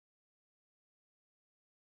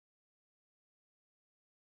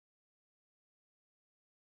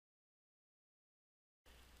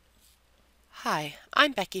Hi,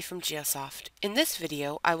 I'm Becky from Geosoft. In this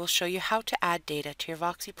video, I will show you how to add data to your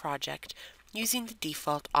VOXI project using the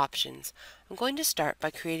default options. I'm going to start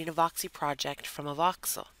by creating a VOXI project from a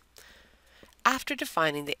voxel. After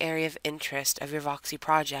defining the area of interest of your VOXI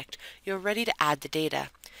project, you're ready to add the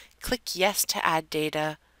data. Click Yes to add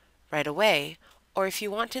data right away, or if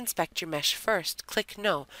you want to inspect your mesh first, click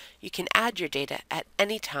No. You can add your data at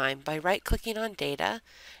any time by right-clicking on Data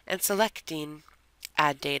and selecting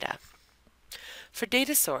Add Data. For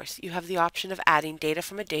data source, you have the option of adding data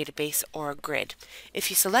from a database or a grid. If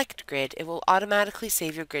you select grid, it will automatically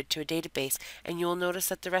save your grid to a database, and you will notice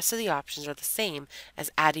that the rest of the options are the same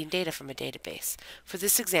as adding data from a database. For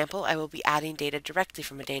this example, I will be adding data directly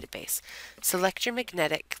from a database. Select your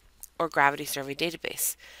magnetic or gravity survey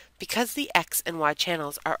database. Because the X and Y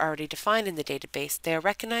channels are already defined in the database, they are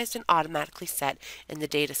recognized and automatically set in the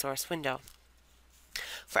data source window.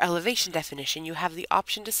 For elevation definition, you have the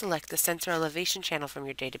option to select the sensor elevation channel from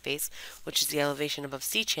your database, which is the elevation above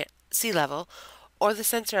sea level, or the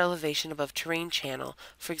sensor elevation above terrain channel,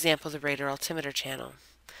 for example, the radar altimeter channel.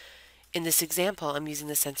 In this example, I'm using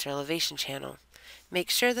the sensor elevation channel. Make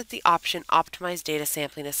sure that the option Optimize Data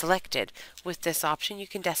Sampling is selected. With this option, you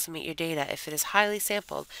can decimate your data if it is highly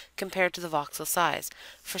sampled compared to the voxel size.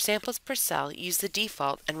 For samples per cell, use the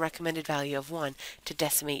default and recommended value of 1 to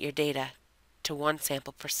decimate your data to 1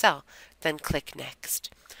 sample per cell, then click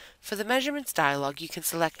Next. For the Measurements dialog, you can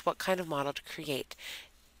select what kind of model to create: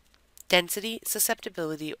 density,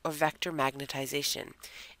 susceptibility, or vector magnetization.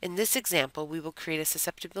 In this example, we will create a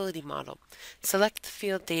susceptibility model. Select the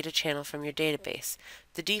field data channel from your database.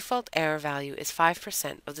 The default error value is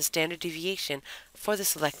 5% of the standard deviation for the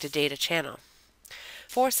selected data channel.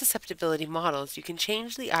 For susceptibility models, you can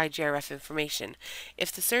change the IGRF information.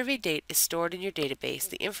 If the survey date is stored in your database,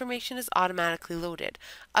 the information is automatically loaded.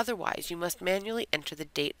 Otherwise, you must manually enter the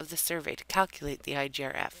date of the survey to calculate the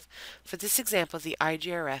IGRF. For this example, the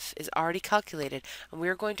IGRF is already calculated, and we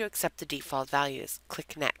are going to accept the default values.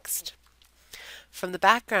 Click Next. From the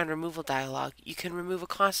background removal dialog, you can remove a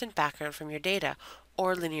constant background from your data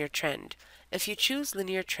or linear trend. If you choose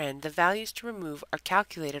linear trend, the values to remove are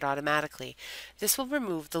calculated automatically. This will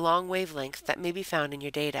remove the long wavelength that may be found in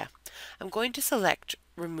your data. I'm going to select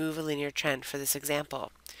Remove a Linear Trend for this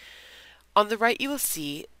example. On the right, you will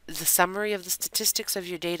see the summary of the statistics of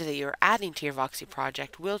your data that you are adding to your VOXI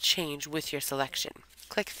project will change with your selection.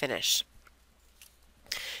 Click Finish.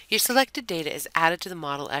 Your selected data is added to the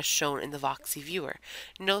model as shown in the VOXI viewer.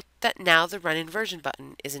 Note that now the Run Inversion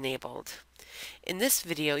button is enabled. In this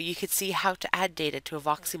video, you could see how to add data to a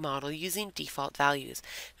VOXI model using default values.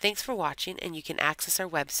 Thanks for watching, and you can access our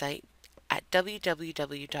website at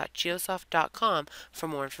www.geosoft.com for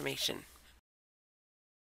more information.